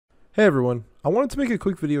Hey everyone, I wanted to make a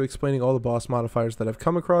quick video explaining all the boss modifiers that I've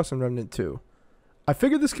come across in Remnant 2. I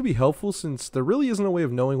figured this could be helpful since there really isn't a way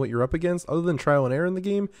of knowing what you're up against other than trial and error in the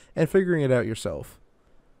game and figuring it out yourself.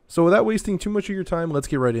 So without wasting too much of your time, let's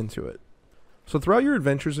get right into it. So throughout your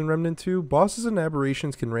adventures in Remnant 2, bosses and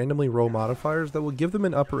aberrations can randomly roll modifiers that will give them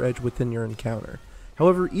an upper edge within your encounter.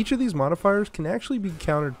 However, each of these modifiers can actually be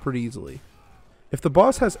countered pretty easily. If the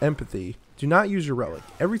boss has empathy, do not use your relic.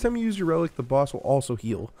 Every time you use your relic, the boss will also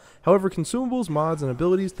heal. However, consumables, mods, and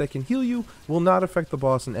abilities that can heal you will not affect the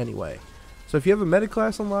boss in any way. So if you have a meta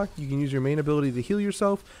class unlocked, you can use your main ability to heal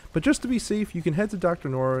yourself, but just to be safe, you can head to Dr.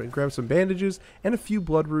 Nora and grab some bandages and a few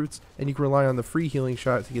blood roots, and you can rely on the free healing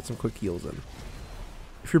shot to get some quick heals in.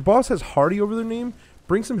 If your boss has Hardy over their name,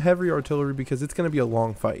 bring some heavy artillery because it's going to be a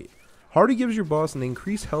long fight. Hardy gives your boss an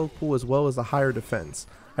increased health pool as well as a higher defense.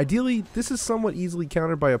 Ideally, this is somewhat easily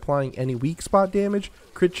countered by applying any weak spot damage,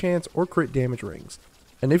 crit chance, or crit damage rings.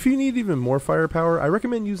 And if you need even more firepower, I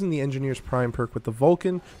recommend using the Engineer's Prime perk with the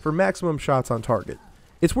Vulcan for maximum shots on target.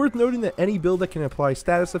 It's worth noting that any build that can apply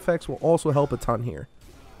status effects will also help a ton here.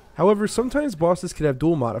 However, sometimes bosses can have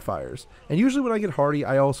dual modifiers, and usually when I get Hardy,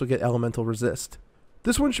 I also get Elemental Resist.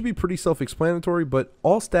 This one should be pretty self-explanatory, but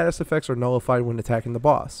all status effects are nullified when attacking the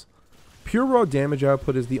boss. Pure raw damage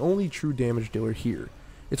output is the only true damage dealer here.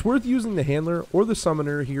 It's worth using the handler or the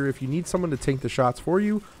summoner here if you need someone to tank the shots for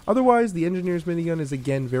you, otherwise the engineer's minigun is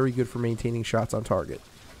again very good for maintaining shots on target.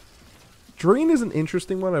 Drain is an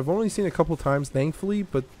interesting one I've only seen a couple times thankfully,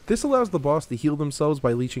 but this allows the boss to heal themselves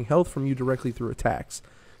by leeching health from you directly through attacks,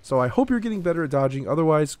 so I hope you're getting better at dodging,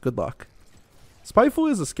 otherwise good luck. Spiteful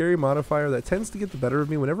is a scary modifier that tends to get the better of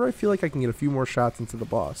me whenever I feel like I can get a few more shots into the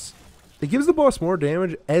boss. It gives the boss more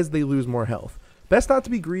damage as they lose more health. Best not to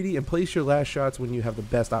be greedy and place your last shots when you have the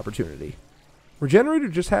best opportunity. Regenerator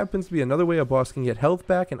just happens to be another way a boss can get health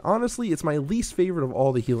back, and honestly it's my least favorite of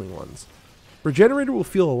all the healing ones. Regenerator will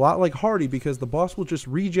feel a lot like Hardy because the boss will just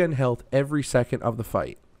regen health every second of the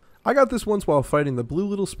fight. I got this once while fighting the blue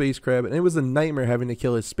little space crab, and it was a nightmare having to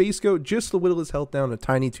kill his space goat just to whittle his health down a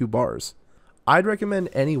tiny 2 bars. I'd recommend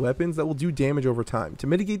any weapons that will do damage over time to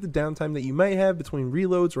mitigate the downtime that you might have between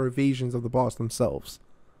reloads or evasions of the boss themselves.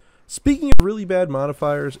 Speaking of really bad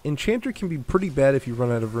modifiers, Enchanter can be pretty bad if you run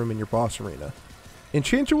out of room in your boss arena.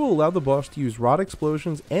 Enchanter will allow the boss to use rod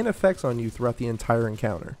explosions and effects on you throughout the entire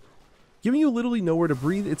encounter. Giving you literally nowhere to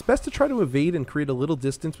breathe, it's best to try to evade and create a little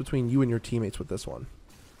distance between you and your teammates with this one.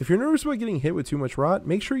 If you're nervous about getting hit with too much rot,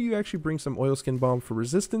 make sure you actually bring some oilskin bomb for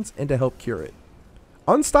resistance and to help cure it.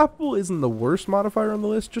 Unstoppable isn't the worst modifier on the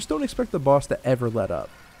list, just don't expect the boss to ever let up.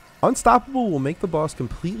 Unstoppable will make the boss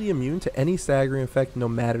completely immune to any staggering effect no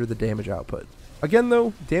matter the damage output. Again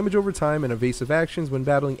though, damage over time and evasive actions when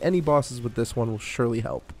battling any bosses with this one will surely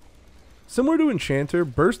help. Similar to Enchanter,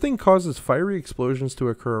 bursting causes fiery explosions to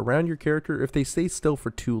occur around your character if they stay still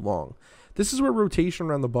for too long. This is where rotation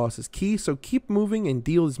around the boss is key, so keep moving and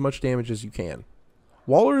deal as much damage as you can.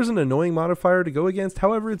 Waller is an annoying modifier to go against,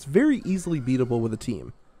 however it's very easily beatable with a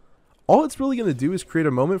team. All it's really going to do is create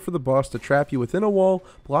a moment for the boss to trap you within a wall,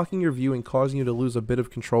 blocking your view and causing you to lose a bit of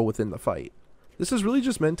control within the fight. This is really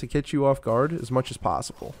just meant to catch you off guard as much as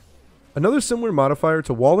possible. Another similar modifier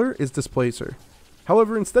to Waller is Displacer.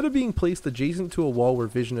 However, instead of being placed adjacent to a wall where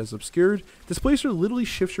vision is obscured, Displacer literally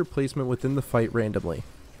shifts your placement within the fight randomly.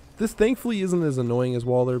 This thankfully isn't as annoying as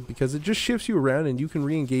Waller because it just shifts you around and you can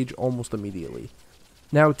re-engage almost immediately.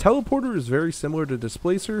 Now, Teleporter is very similar to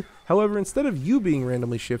Displacer, however instead of you being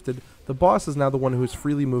randomly shifted, the boss is now the one who is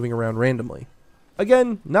freely moving around randomly.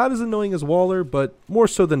 Again, not as annoying as Waller, but more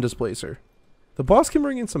so than Displacer. The boss can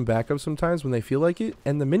bring in some backup sometimes when they feel like it,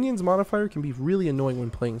 and the Minions modifier can be really annoying when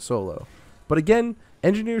playing solo. But again,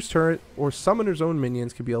 Engineer's Turret or Summoner's own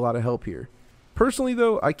minions can be a lot of help here. Personally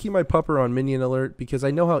though, I keep my pupper on Minion Alert because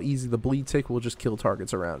I know how easy the bleed tick will just kill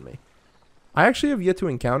targets around me. I actually have yet to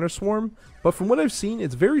encounter Swarm, but from what I've seen,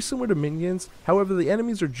 it's very similar to Minions, however the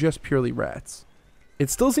enemies are just purely rats. It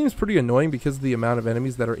still seems pretty annoying because of the amount of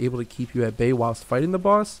enemies that are able to keep you at bay whilst fighting the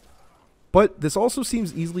boss, but this also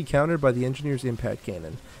seems easily countered by the Engineer's Impact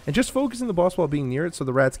Cannon, and just focusing the boss while being near it so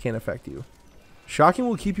the rats can't affect you. Shocking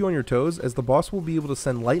will keep you on your toes as the boss will be able to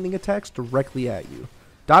send lightning attacks directly at you.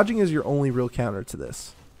 Dodging is your only real counter to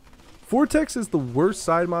this. Vortex is the worst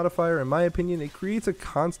side modifier in my opinion. It creates a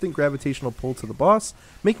constant gravitational pull to the boss,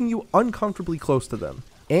 making you uncomfortably close to them,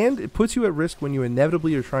 and it puts you at risk when you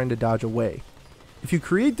inevitably are trying to dodge away. If you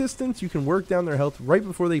create distance, you can work down their health right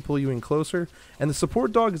before they pull you in closer, and the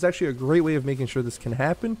support dog is actually a great way of making sure this can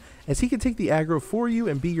happen, as he can take the aggro for you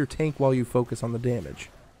and be your tank while you focus on the damage.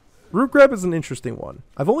 Root Grab is an interesting one.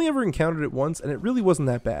 I've only ever encountered it once and it really wasn't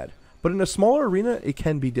that bad, but in a smaller arena it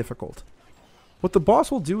can be difficult. What the boss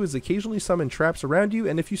will do is occasionally summon traps around you,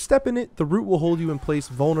 and if you step in it, the root will hold you in place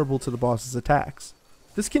vulnerable to the boss's attacks.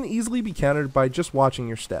 This can easily be countered by just watching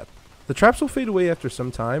your step. The traps will fade away after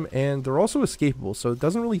some time, and they're also escapable, so it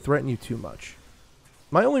doesn't really threaten you too much.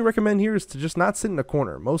 My only recommend here is to just not sit in a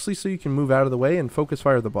corner, mostly so you can move out of the way and focus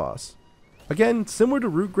fire the boss. Again, similar to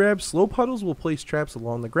root grab, slow puddles will place traps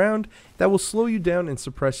along the ground that will slow you down and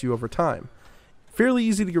suppress you over time. Fairly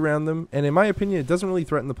easy to get around them, and in my opinion it doesn't really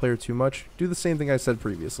threaten the player too much. Do the same thing I said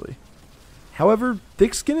previously. However,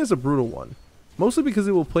 thick skin is a brutal one, mostly because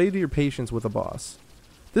it will play to your patience with a boss.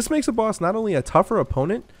 This makes a boss not only a tougher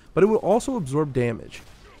opponent, but it will also absorb damage.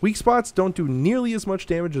 Weak spots don't do nearly as much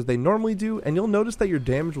damage as they normally do, and you'll notice that your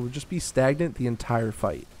damage will just be stagnant the entire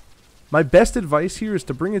fight. My best advice here is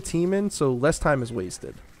to bring a team in so less time is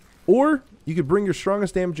wasted. Or, you could bring your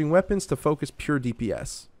strongest damaging weapons to focus pure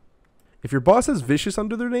DPS. If your boss has Vicious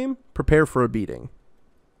under their name, prepare for a beating.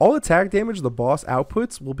 All attack damage the boss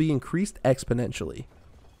outputs will be increased exponentially.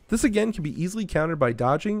 This again can be easily countered by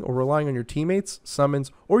dodging or relying on your teammates,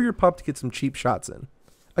 summons, or your pup to get some cheap shots in.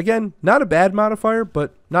 Again, not a bad modifier,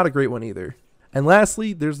 but not a great one either. And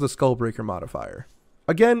lastly, there's the Skullbreaker modifier.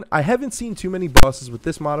 Again, I haven't seen too many bosses with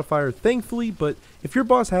this modifier, thankfully, but if your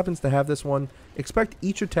boss happens to have this one, expect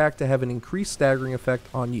each attack to have an increased staggering effect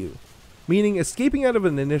on you. Meaning, escaping out of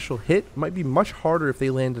an initial hit might be much harder if they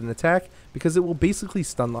land an attack because it will basically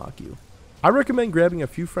stun lock you. I recommend grabbing a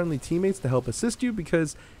few friendly teammates to help assist you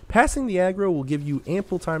because passing the aggro will give you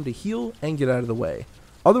ample time to heal and get out of the way.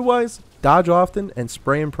 Otherwise, dodge often and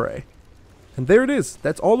spray and pray. And there it is,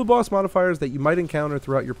 that's all the boss modifiers that you might encounter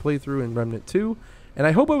throughout your playthrough in Remnant 2, and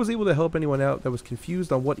I hope I was able to help anyone out that was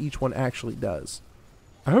confused on what each one actually does.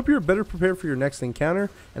 I hope you're better prepared for your next encounter,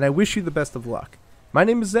 and I wish you the best of luck. My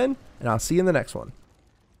name is Zen, and I'll see you in the next one.